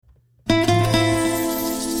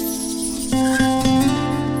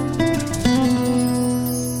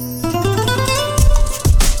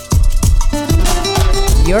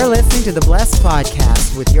listening to the Blessed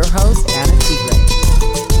Podcast with your host, Anna Tigre.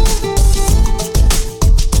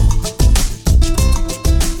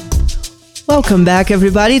 Welcome back,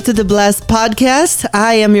 everybody, to the Blessed Podcast.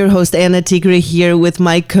 I am your host, Anna Tigre, here with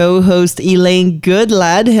my co-host, Elaine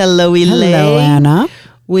Goodlad. Hello, Elaine. Hello, Anna.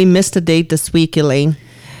 We missed a date this week, Elaine.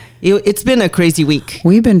 It's been a crazy week.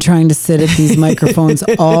 We've been trying to sit at these microphones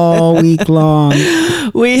all week long.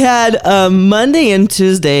 We had Monday and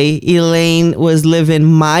Tuesday, Elaine was living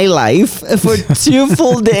my life for 2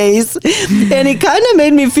 full days. And it kind of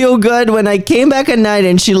made me feel good when I came back at night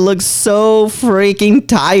and she looked so freaking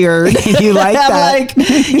tired. You like that? I'm like,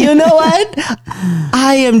 you know what?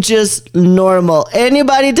 I am just normal.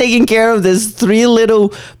 Anybody taking care of these 3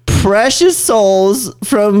 little precious souls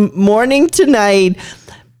from morning to night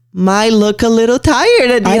might look a little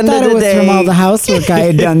tired at the end of the day. I thought it was from all the housework I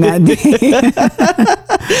had done that day.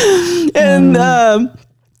 And on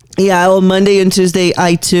Monday and Tuesday,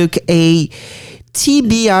 I took a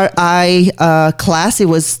TBRI class. It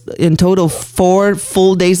was in total 4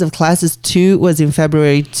 full days of classes. 2 was in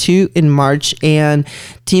February, 2 in March. And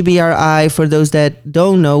TBRI, for those that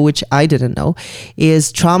don't know, which I didn't know,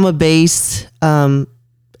 is trauma-based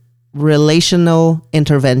relational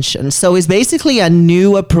intervention. So it's basically a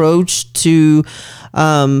new approach to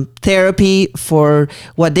therapy for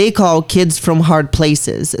what they call kids from hard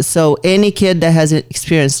places. So any kid that has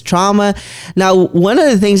experienced trauma. Now, one of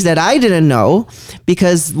the things that I didn't know,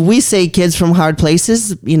 because we say kids from hard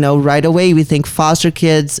places, right away we think foster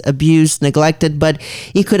kids, abused, neglected, but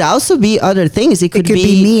it could also be other things. It could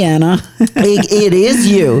be me, Anna. it is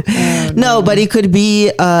you. No, but it could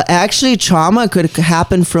be actually trauma could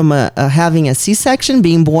happen from having a C-section,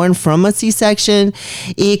 being born from a C-section.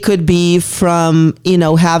 It could be from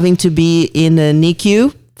having to be in a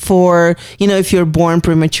NICU for, if you're born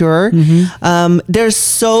premature. Mm-hmm. There's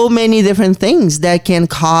so many different things that can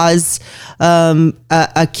cause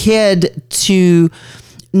a kid to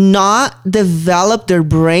not develop their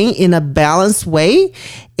brain in a balanced way.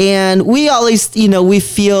 And we always, we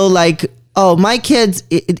feel like, oh, my kids,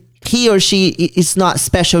 he or she is not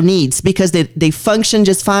special needs because they function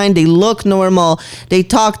just fine. They look normal. They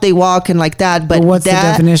talk, they walk, and like that. But what's the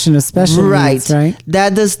definition of special needs, right?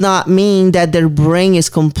 That does not mean that their brain is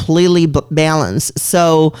completely balanced.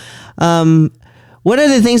 So one of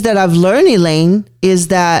the things that I've learned, Elaine, is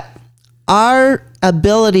that our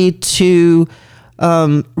ability to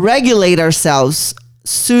regulate ourselves,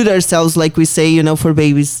 soothe ourselves, like we say, for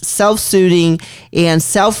babies, self-soothing and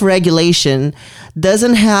self-regulation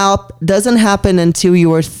doesn't happen until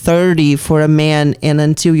you're 30 for a man and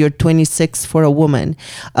until you're 26 for a woman.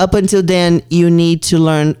 Up until then, you need to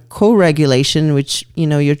learn co-regulation, which,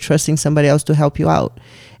 you're trusting somebody else to help you out.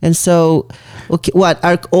 And so, okay,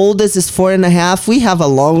 our oldest is 4.5. We have a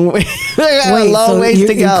long way, ways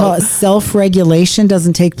to go. You call it self-regulation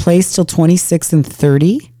doesn't take place till 26 and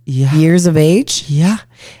 30 years of age? Yeah.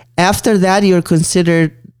 After that, you're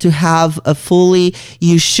considered to have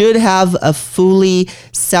you should have a fully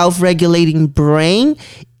self-regulating brain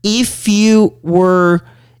if you were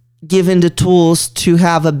given the tools to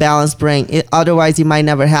have a balanced brain. Otherwise, it might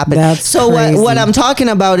never happen. That's crazy. What I'm talking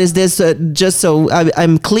about is this, just so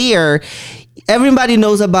I'm clear, everybody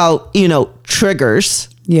knows about, triggers.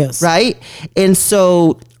 Yes. Right? And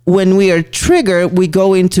so when we are triggered, we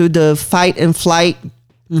go into the fight and flight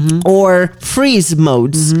or freeze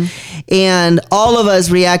modes. And all of us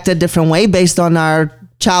react a different way based on our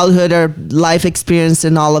childhood or life experience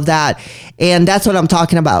and all of that. And that's what I'm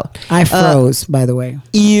talking about. I froze, by the way.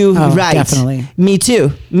 Right. Definitely. Me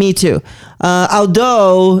too.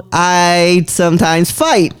 Although I sometimes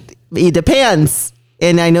fight. It depends.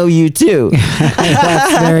 And I know you too.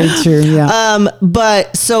 That's very true. Yeah.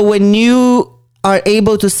 But so when you are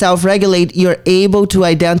able to self-regulate, you're able to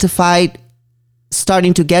identify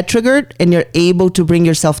starting to get triggered, and you're able to bring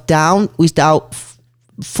yourself down without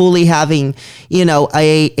fully having,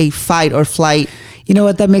 a fight or flight. You know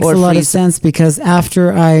what? That makes a lot of sense, because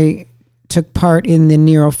after I took part in the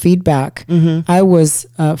neurofeedback, I was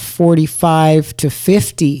 45 to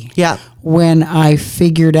 50 when I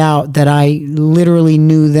figured out that I literally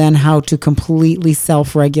knew then how to completely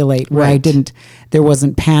self-regulate, where there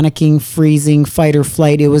wasn't panicking, freezing, fight or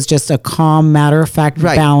flight. It was just a calm, matter-of-fact,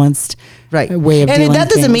 balanced way of dealing And that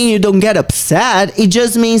doesn't things. mean you don't get upset. It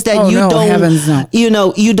just means that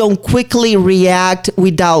you don't quickly react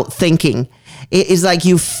without thinking. It's like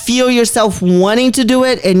you feel yourself wanting to do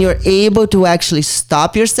it and you're able to actually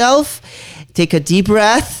stop yourself. take a deep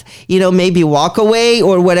breath, maybe walk away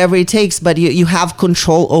or whatever it takes, but you have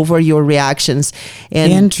control over your reactions.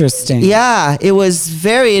 And interesting. Yeah, it was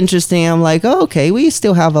very interesting. I'm like, oh, okay, we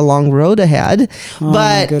still have a long road ahead.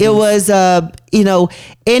 But it was,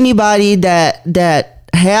 anybody that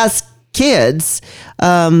has kids,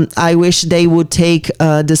 I wish they would take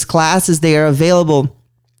these classes. They are available.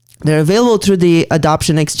 They're available through the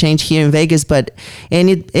Adoption Exchange here in Vegas, but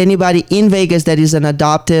anybody in Vegas that is an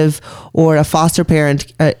adoptive or a foster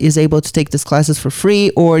parent is able to take these classes for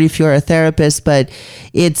free, or if you're a therapist,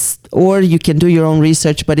 or you can do your own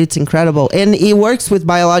research, but it's incredible. And it works with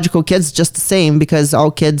biological kids just the same, because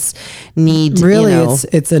all kids need, really,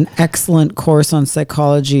 it's an excellent course on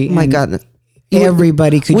psychology. My God.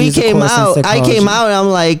 Everybody could use a course on psychology. I came out and I'm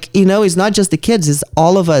like, it's not just the kids, it's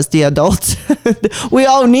all of us, the adults. We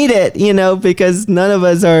all need it, because none of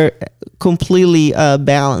us are completely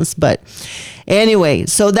balanced. But anyway,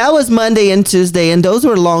 so that was Monday and Tuesday, and those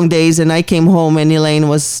were long days, and I came home and Elaine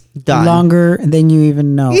was done. Longer than you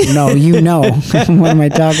even know. No, what am I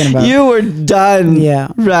talking about? You were done. Yeah.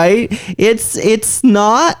 Right? It's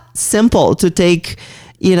not simple to take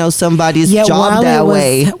somebody's job that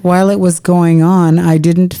way. While it was going on, I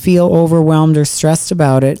didn't feel overwhelmed or stressed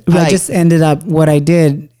about it. Right. I just ended up, what I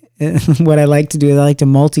did, what I like to do is I like to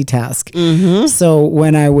multitask. Mm-hmm. So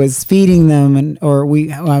when I was feeding them or we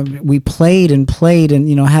played and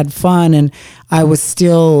had fun, and I was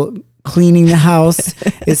still cleaning the house.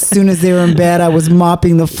 As soon as they were in bed, I was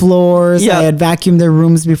mopping the floors. Yep. I had vacuumed their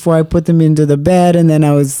rooms before I put them into the bed, and then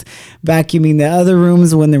I was vacuuming the other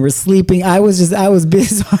rooms when they were sleeping. I was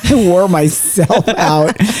busy. I wore myself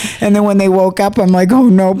out. And then when they woke up, I'm like, oh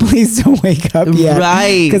no, please don't wake up yet.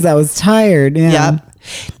 Right. Because I was tired. Yeah. Yep.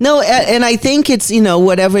 No, and I think it's,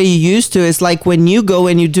 whatever you're used to. It's like when you go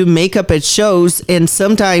and you do makeup at shows, and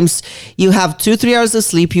sometimes you have 2-3 hours of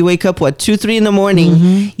sleep. You wake up, 2-3 in the morning.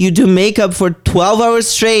 Mm-hmm. You do makeup for 12 hours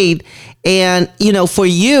straight. And, for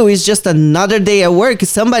you, it's just another day at work. If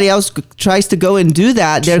somebody else tries to go and do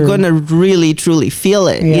that, they're going to really, truly feel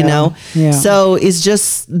it, Yeah. So it's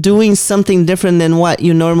just doing something different than what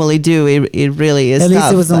you normally do. It really is At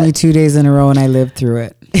least it was only 2 days in a row, and I lived through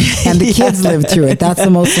it. And the kids lived through it. That's the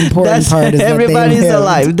most important part. Is everybody's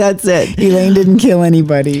alive. That's it. Elaine didn't kill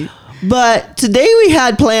anybody. But today we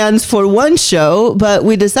had plans for one show, but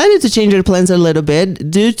we decided to change our plans a little bit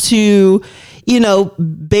due to,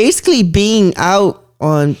 basically being out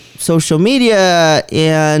on social media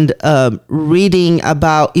and reading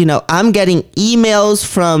about, I'm getting emails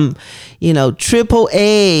from,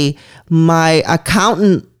 AAA, my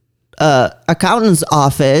accountant's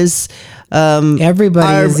office.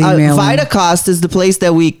 Everybody is emailing. Vitacost is the place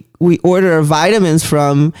that we order our vitamins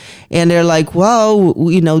from, and they're like, well,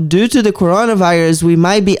 due to the coronavirus, we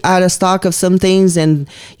might be out of stock of some things, and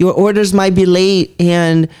your orders might be late.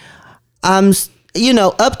 And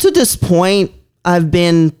up to this point, I've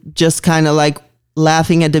been just kind of like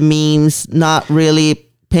laughing at the memes, not really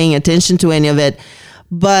paying attention to any of it.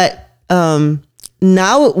 But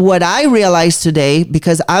now what I realized today,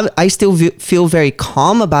 because I still feel very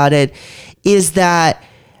calm about it, is that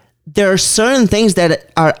there are certain things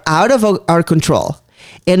that are out of our control,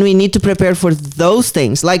 and we need to prepare for those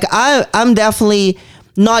things. Like I'm definitely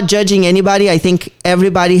not judging anybody. I think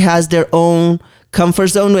everybody has their own comfort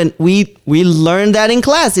zone. When we learned that in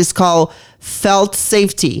class, it's called felt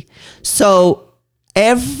safety. So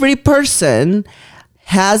every person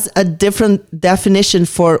has a different definition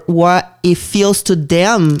for what it feels to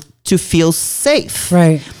them to feel safe.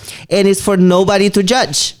 Right. And it's for nobody to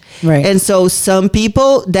judge. Right. And so some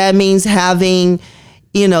people, that means having,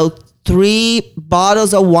 3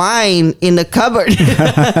 bottles of wine in the cupboard.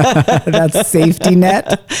 That's safety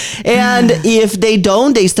net. And if they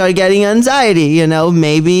don't, they start getting anxiety,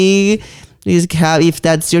 maybe if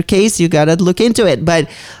that's your case, you got to look into it. But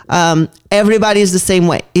everybody is the same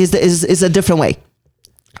way, is a different way.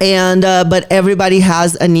 And but everybody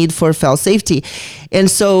has a need for felt safety. And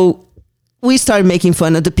so we started making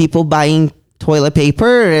fun of the people buying toilet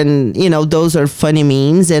paper, and those are funny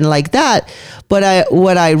memes and like that. But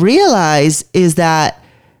what I realize is that,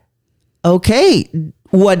 okay,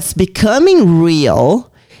 what's becoming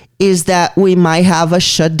real is that we might have a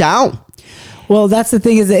shutdown. Well, that's the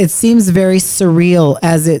thing, is that it seems very surreal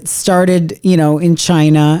as it started, in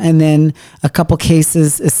China, and then a couple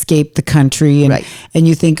cases escaped the country, and right. and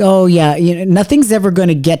you think, oh yeah, nothing's ever going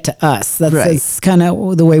to get to us. That's kind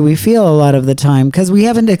of the way we feel a lot of the time, because we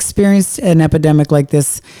haven't experienced an epidemic like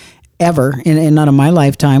this ever in none of my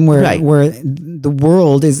lifetime, where the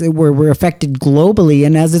world where we're affected globally.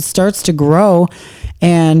 And as it starts to grow,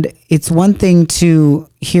 and it's one thing to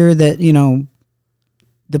hear that,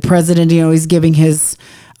 the president, he's giving his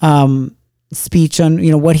speech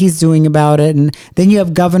on, what he's doing about it. And then you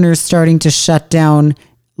have governors starting to shut down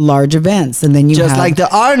large events, and then you just have like the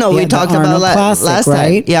Arnold we talked about last right?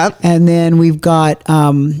 time. Yeah. And then we've got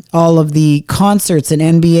all of the concerts and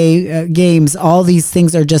NBA games. All these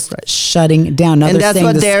things are just shutting down. Now, and that's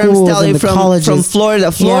what Darren's telling from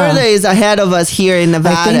Florida. Florida is ahead of us here in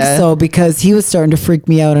Nevada. I think so, because he was starting to freak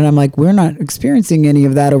me out, and I'm like, we're not experiencing any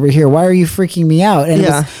of that over here. Why are you freaking me out? And it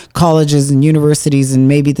was colleges and universities, and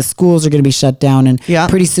maybe the schools are going to be shut down. And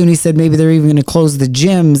pretty soon he said maybe they're even going to close the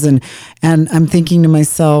gyms. And I'm thinking to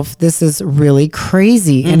myself, this is really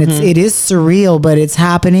crazy, and it is surreal, but it's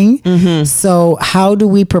happening. So how do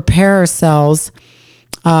we prepare ourselves,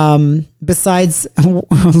 besides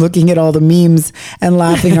looking at all the memes and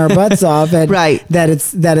laughing our butts off at that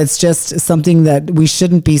it's just something that we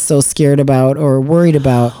shouldn't be so scared about or worried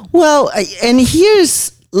about? Well, and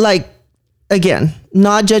here's, like, again,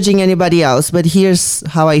 not judging anybody else, but here's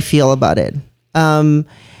how I feel about it.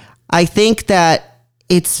 I think that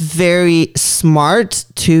it's very smart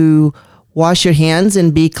to wash your hands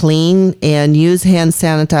and be clean and use hand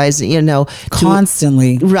sanitizer,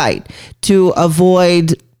 constantly. To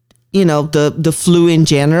avoid, the flu in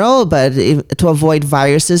general, but to avoid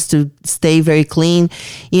viruses, to stay very clean,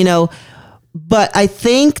 But I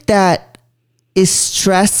think that is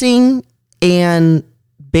stressing and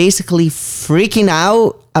basically freaking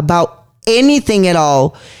out about anything at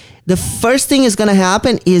all. The first thing is going to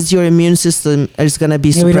happen is your immune system is going to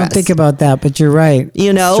be suppressed. We don't think about that, but you're right.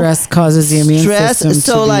 Stress causes the immune system.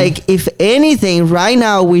 So if anything, right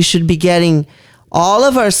now we should be getting all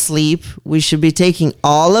of our sleep. We should be taking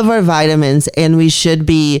all of our vitamins, and we should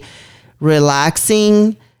be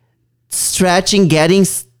relaxing, stretching, getting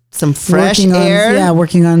some fresh air.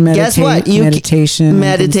 Working on Guess what? meditation.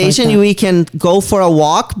 Meditation. Like we can go for a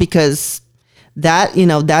walk, because that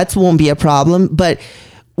won't be a problem. But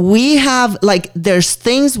we have, there's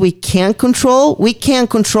things we can't control. We can't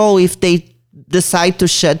control if they decide to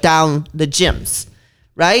shut down the gyms,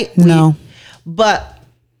 right? No. But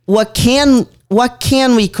what can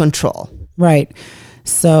we control? Right.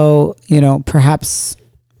 So, perhaps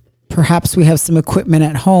we have some equipment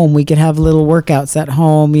at home. We could have little workouts at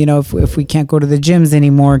home, if we can't go to the gyms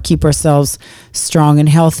anymore, keep ourselves strong and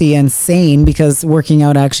healthy and sane, because working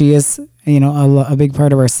out actually is, a big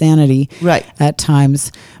part of our sanity at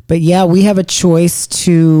times. But we have a choice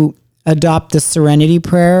to adopt the serenity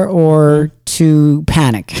prayer or to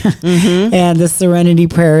panic. And the serenity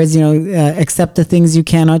prayer is, accept the things you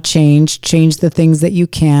cannot change the things that you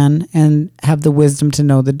can, and have the wisdom to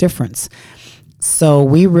know the difference. So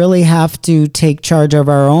we really have to take charge of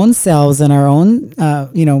our own selves and our own,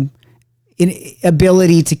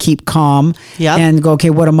 ability to keep calm and go,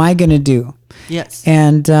 okay, what am I going to do? Yes.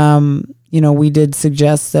 And, we did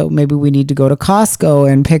suggest that maybe we need to go to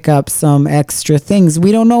Costco and pick up some extra things.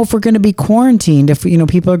 We don't know if we're going to be quarantined, if,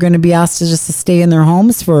 people are going to be asked to just stay in their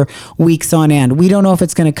homes for weeks on end. We don't know if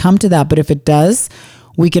it's going to come to that, but if it does,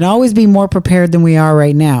 we can always be more prepared than we are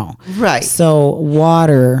right now. Right. So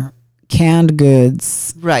water, canned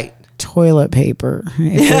goods, toilet paper,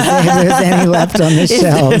 if there's any left on the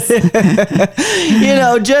shelves.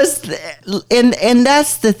 And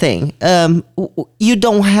that's the thing. You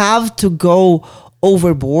don't have to go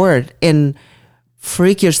overboard and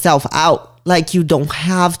freak yourself out. Like, you don't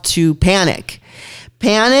have to panic.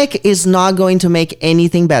 Panic is not going to make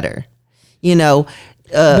anything better.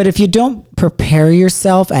 But if you don't prepare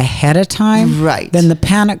yourself ahead of time, then the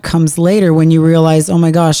panic comes later when you realize, oh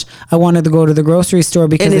my gosh, I wanted to go to the grocery store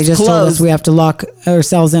because they just told us we have to lock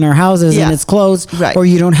ourselves in our houses and it's closed, or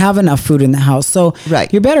you don't have enough food in the house. So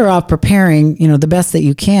you're better off preparing, the best that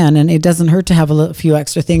you can. And it doesn't hurt to have a few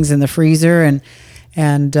extra things in the freezer and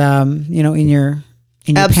in your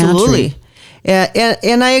pantry.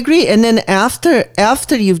 And I agree. And then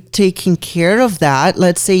after you've taken care of that,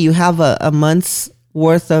 let's say you have a month's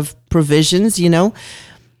worth of provisions, then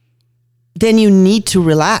you need to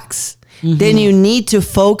relax. Then you need to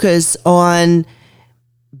focus on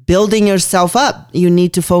building yourself up. You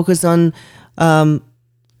need to focus on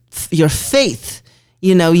your faith.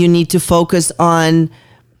 You need to focus on,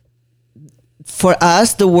 for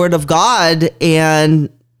us, the Word of God, and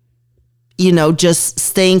just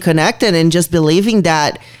staying connected and just believing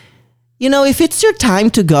that, if it's your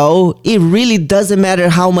time to go, it really doesn't matter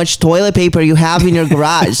how much toilet paper you have in your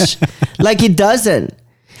garage. Like, it doesn't,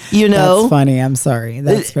 That's funny. I'm sorry.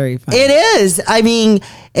 That's very funny. It is. I mean,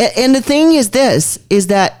 and the thing is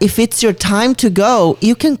that if it's your time to go,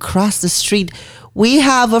 you can cross the street. We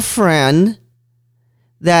have a friend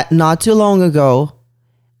that not too long ago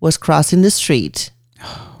was crossing the street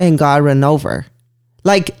and got run over.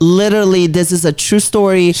 Like literally, this is a true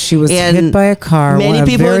story. She was hit by a car. Many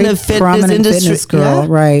people in the fitness girl,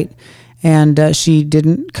 right? And she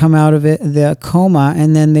didn't come out of the coma,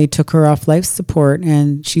 and then they took her off life support,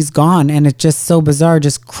 and she's gone. And it's just so bizarre,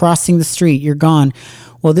 just crossing the street, you're gone.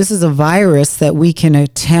 Well, this is a virus that we can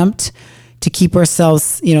attempt to keep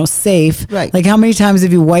ourselves, safe. Right. Like how many times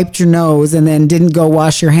have you wiped your nose and then didn't go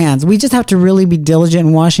wash your hands? We just have to really be diligent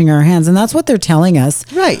in washing our hands. And that's what they're telling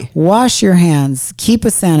us. Right. Wash your hands, keep a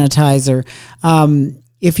sanitizer.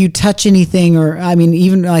 If you touch anything, or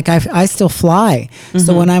even like I still fly. Mm-hmm.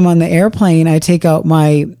 So when I'm on the airplane, I take out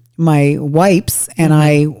my wipes and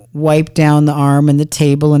I wipe down the arm and the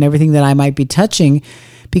table and everything that I might be touching,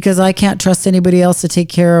 because I can't trust anybody else to take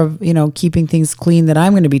care of, keeping things clean that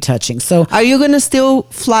I'm going to be touching. So are you going to still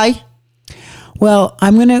fly? Well,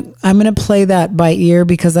 I'm going to play that by ear,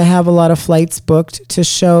 because I have a lot of flights booked to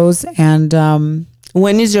shows. And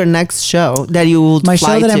when is your next show that you will my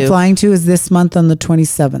fly show that to? I'm flying to is this month on the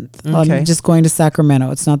 27th. Okay. I'm just going to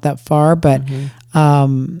Sacramento. It's not that far, but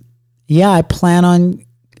I plan on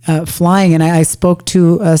flying. And I spoke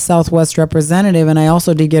to a Southwest representative, and I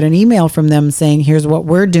also did get an email from them saying, here's what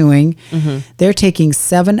we're doing. Mm-hmm. They're taking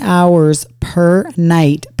 7 hours per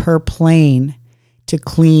night per plane to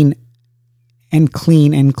clean each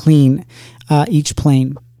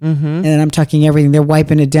plane. Mm-hmm. And I'm talking everything. They're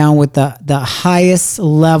wiping it down with the highest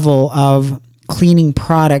level of cleaning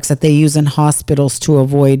products that they use in hospitals to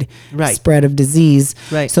avoid spread of disease.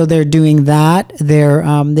 Right. So they're doing that.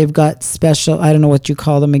 They've got special, I don't know what you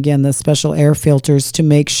call them again, the special air filters to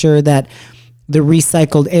make sure that the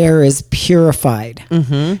recycled air is purified.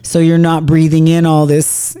 Mm-hmm. So you're not breathing in all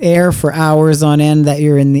this air for hours on end that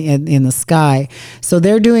you're in the sky. So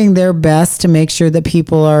they're doing their best to make sure that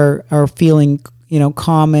people are feeling,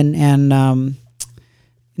 calm and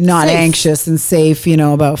not safe. Anxious and safe,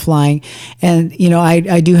 about flying. And,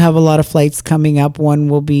 I do have a lot of flights coming up. One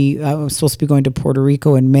will be, I'm supposed to be going to Puerto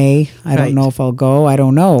Rico in May. I don't know if I'll go. I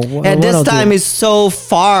don't know. And this time is so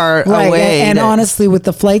far away. And honestly, with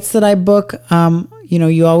the flights that I book,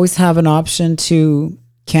 you always have an option to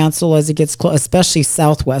cancel as it gets close, especially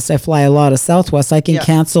Southwest. I fly a lot of Southwest. I can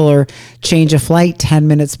cancel or change a flight 10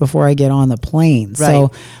 minutes before I get on the plane. Right.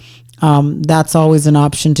 So that's always an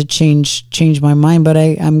option to change my mind. But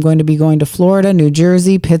I'm going to be going to Florida, New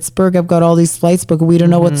Jersey, Pittsburgh. I've got all these flights, but we don't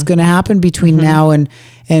know what's going to happen between now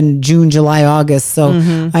and June, July, August. So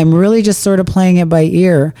I'm really just sort of playing it by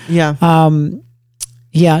ear. Yeah.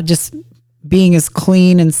 Just being as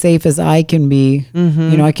clean and safe as I can be.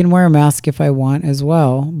 I can wear a mask if I want as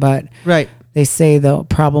well, but they say the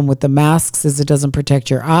problem with the masks is it doesn't protect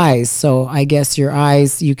your eyes. So I guess your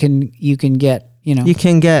eyes, you can get, you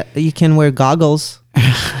can wear goggles.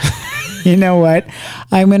 You know what?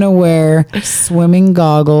 I'm going to wear swimming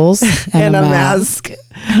goggles and a mask.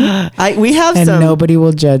 We have and some. And nobody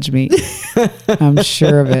will judge me. I'm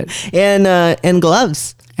sure of it. And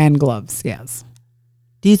gloves. And gloves, yes.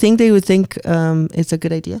 Do you think they would think it's a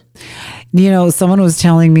good idea? Someone was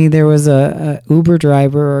telling me there was a Uber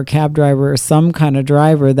driver or a cab driver or some kind of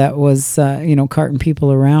driver that was, carting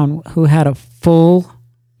people around who had a full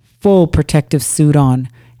protective suit on,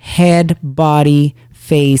 head, body,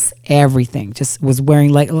 face, everything. Just was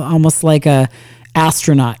wearing almost like a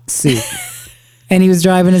astronaut suit. And he was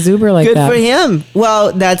driving his Uber like that. Good for him.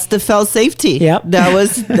 Well, that's the felt safety. Yep.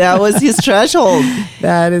 That was his threshold.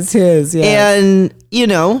 That is his, yeah. And,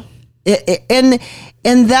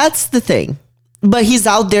 and that's the thing. But he's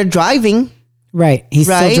out there driving. Right. He's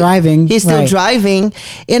still driving. He's still driving.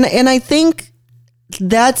 And I think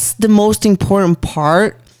that's the most important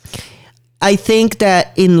part. I think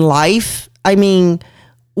that in life,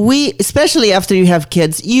 especially after you have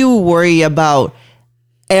kids, you worry about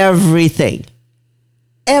everything.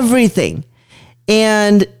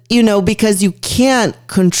 And, because you can't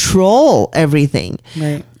control everything.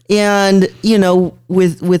 Right. And,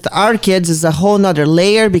 with our kids, it's a whole nother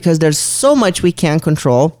layer because there's so much we can't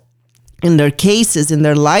control in their cases, in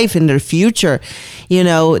their life, in their future,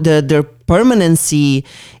 their permanency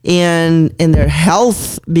and their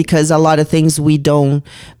health, because a lot of things we don't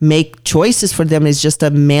make choices for them. It's just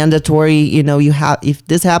a mandatory, if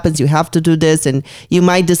this happens, you have to do this, and you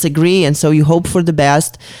might disagree. And so you hope for the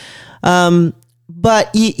best. But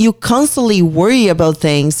you constantly worry about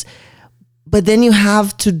things, but then you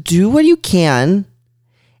have to do what you can.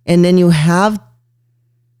 And then you have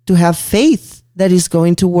to have faith that is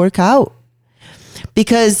going to work out.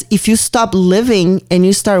 Because if you stop living and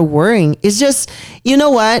you start worrying, it's just, you know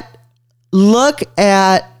what? Look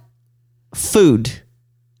at food.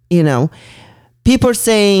 People are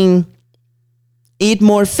saying, eat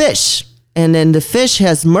more fish. and then the fish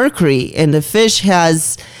has mercury, and the fish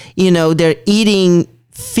has, they're eating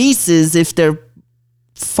feces if they're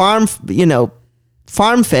farm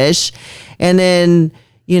fish, and then,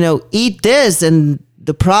 eat this, and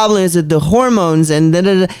the problem is that the hormones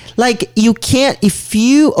and like you can't, if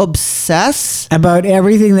you obsess about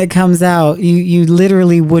everything that comes out, you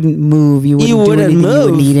literally wouldn't move. You wouldn't move. You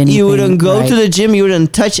wouldn't eat anything. You wouldn't go to the gym. You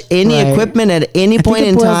wouldn't touch any equipment at any point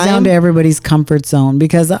in time. It boils down to everybody's comfort zone,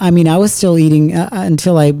 because I was still eating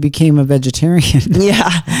until I became a vegetarian. Yeah.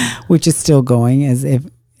 Which is still going, as if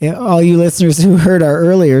all you listeners who heard our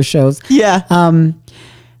earlier shows. Yeah. It's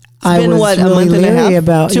been a month and a half?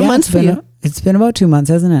 About 2 months for you? It's been about 2 months,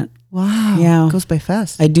 hasn't it? Wow. Yeah. It goes by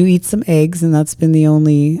fast. I do eat some eggs, and that's been the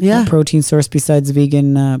only protein source besides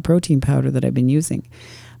vegan protein powder that I've been using.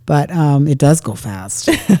 But it does go fast.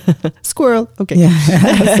 Squirrel. Okay. Yeah.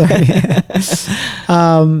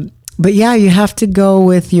 Sorry. But yeah, you have to go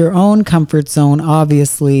with your own comfort zone,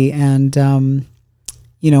 obviously, and,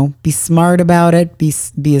 be smart about it, be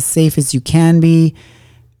as safe as you can be,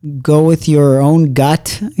 go with your own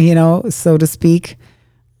gut, so to speak.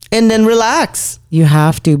 And then relax. You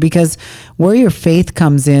have to, because where your faith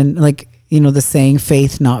comes in, like, the saying,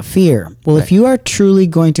 faith, not fear. Well, if you are truly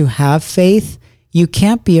going to have faith, you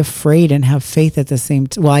can't be afraid and have faith at the same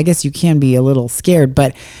time. Well, I guess you can be a little scared,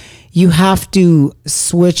 but you have to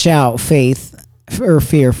switch out faith or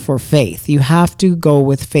fear for faith. You have to go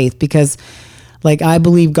with faith, because like, I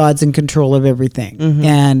believe God's in control of everything,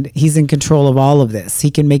 and he's in control of all of this.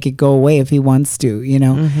 He can make it go away if he wants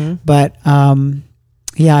to, but,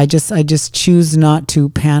 yeah, I just choose not to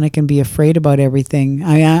panic and be afraid about everything.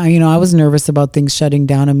 I was nervous about things shutting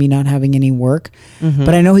down and me not having any work,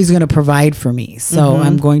 but I know he's going to provide for me. So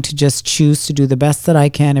I'm going to just choose to do the best that I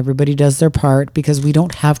can. Everybody does their part, because we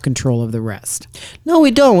don't have control of the rest. No,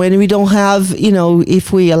 we don't. And we don't have,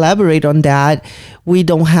 if we elaborate on that, we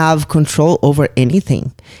don't have control over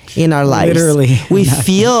anything in our lives. Literally. We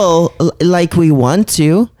feel like we want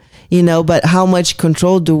to. But how much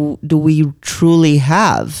control do we truly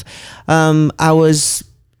have? I was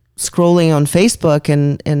scrolling on Facebook,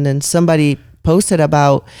 and then somebody posted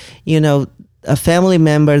about, a family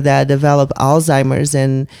member that developed Alzheimer's,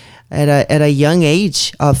 and at a young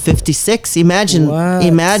age of 56. Imagine, oh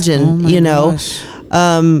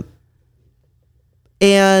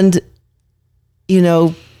and,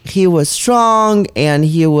 he was strong, and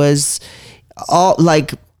he was all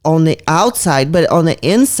like, on the outside, but on the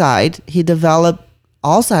inside, he developed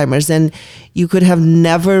Alzheimer's, and you could have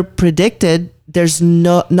never predicted. There's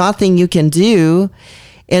nothing you can do.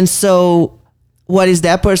 And so what is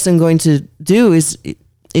that person going to do? Is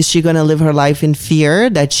she going to live her life in fear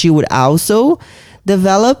that she would also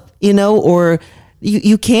develop, or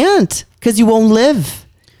you can't, because you won't live.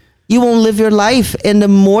 You won't live your life. And the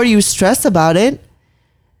more you stress about it,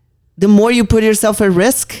 the more you put yourself at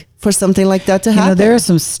risk for something like that to happen. There are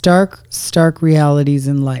some stark realities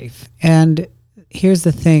in life. And here's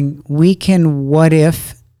the thing. We can what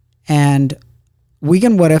if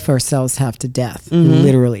ourselves half to death,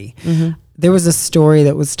 literally. There was a story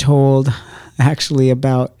that was told actually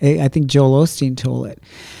about, I think Joel Osteen told it.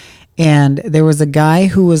 And there was a guy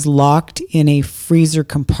who was locked in a freezer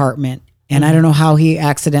compartment. And I don't know how he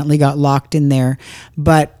accidentally got locked in there,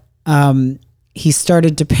 but he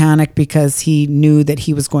started to panic because he knew that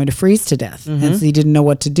he was going to freeze to death, and so he didn't know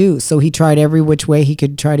what to do. So he tried every which way he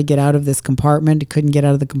could try to get out of this compartment. He couldn't get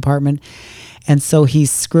out of the compartment. And so he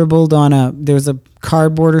scribbled on there was a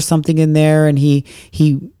cardboard or something in there, and he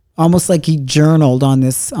almost like he journaled on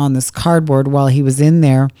this cardboard while he was in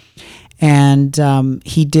there. And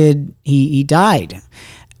he died.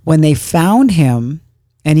 When they found him,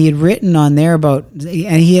 and he had written on there and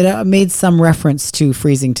he had made some reference to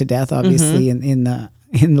freezing to death, obviously, in the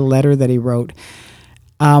letter that he wrote.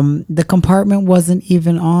 The compartment wasn't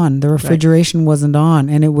even on. The refrigeration wasn't on.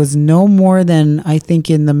 And it was no more than, I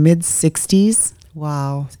think, in the mid 60s.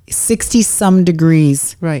 Wow. 60 some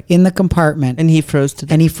degrees in the compartment. And he froze to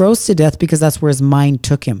death. And he froze to death because that's where his mind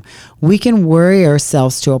took him. We can worry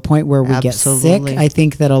ourselves to a point where we get sick. I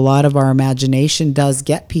think that a lot of our imagination does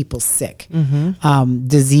get people sick.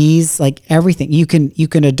 Disease, like everything. You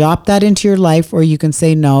can adopt that into your life, or you can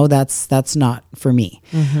say, no, that's not for me.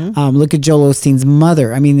 Look at Joel Osteen's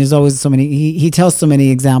mother. I mean, there's always so many, he tells so many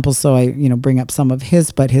examples. So I, bring up some of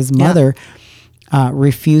his, but his mother,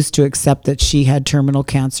 refused to accept that she had terminal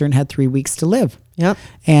cancer and had 3 weeks to live. Yep.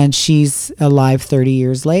 And she's alive 30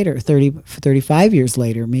 years later, 35 years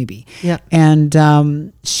later, maybe. Yeah.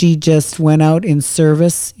 And she just went out in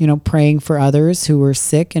service, praying for others who were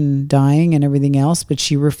sick and dying and everything else, but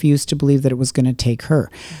she refused to believe that it was going to take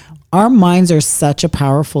her. our minds are such a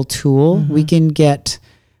powerful tool. Mm-hmm.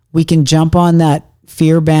 We can jump on that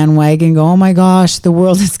fear bandwagon, go, oh my gosh, the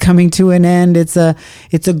world is coming to an end. It's a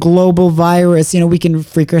global virus. We can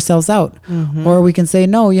freak ourselves out. Mm-hmm. Or we can say,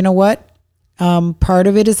 no, you know what? Part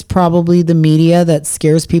of it is probably the media that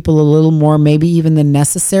scares people a little more, maybe even than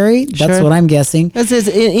necessary. That's what I'm guessing. This is,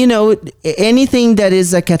 anything that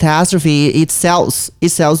is a catastrophe, it sells. It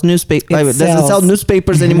sells newspapers. It doesn't sell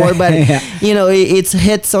newspapers anymore, but it's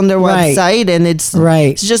hits on their website, and it's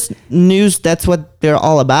just news. That's what they're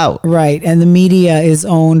all about. Right, and the media is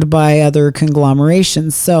owned by other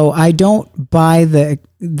conglomerations. So I don't buy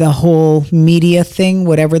the whole media thing,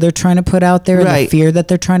 whatever they're trying to put out there, and the fear that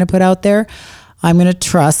they're trying to put out there. I'm going to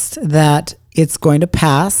trust that it's going to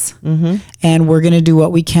pass, and we're going to do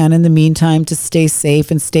what we can in the meantime to stay safe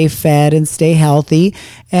and stay fed and stay healthy.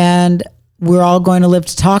 And we're all going to live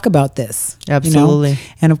to talk about this. Absolutely.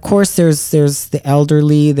 And of course, there's the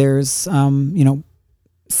elderly, there's,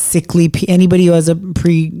 sickly, anybody who has a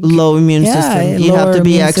low immune system. You have to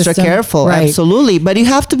be extra careful. Right. Absolutely. But you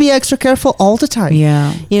have to be extra careful all the time.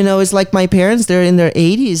 Yeah. It's like my parents, they're in their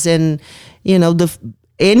 80s, and,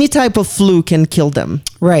 any type of flu can kill them.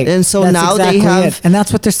 Right. And so now they have... And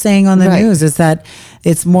that's what they're saying on the news, is that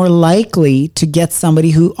it's more likely to get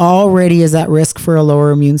somebody who already is at risk for a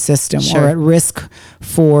lower immune system, or at risk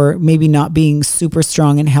for maybe not being super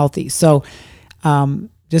strong and healthy. So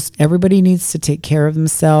just everybody needs to take care of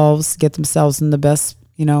themselves, get themselves in the best,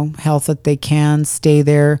 health that they can, stay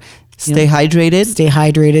there. Stay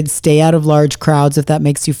hydrated. Stay out of large crowds if that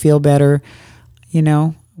makes you feel better.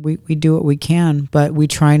 We do what we can, but we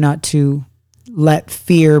try not to let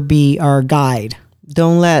fear be our guide.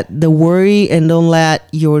 Don't let the worry and don't let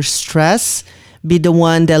your stress be the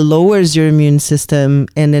one that lowers your immune system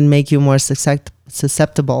and then make you more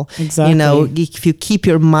susceptible. Exactly. If you keep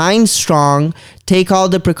your mind strong, take all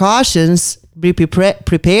the precautions, be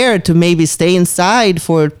prepared to maybe stay inside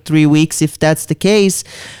for 3 weeks if that's the case.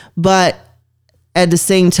 But at the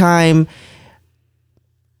same time,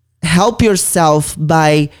 help yourself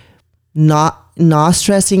by not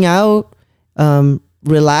stressing out,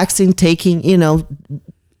 relaxing, taking,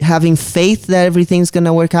 having faith that everything's going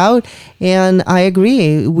to work out. And I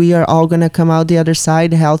agree. We are all going to come out the other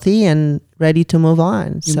side healthy and ready to move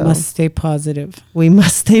on. You must stay positive. We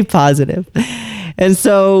must stay positive. And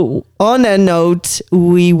so on that note,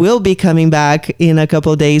 we will be coming back in a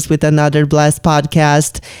couple of days with another Blessed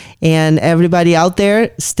podcast. And everybody out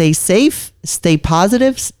there, stay safe, stay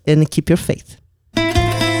positive, and keep your faith.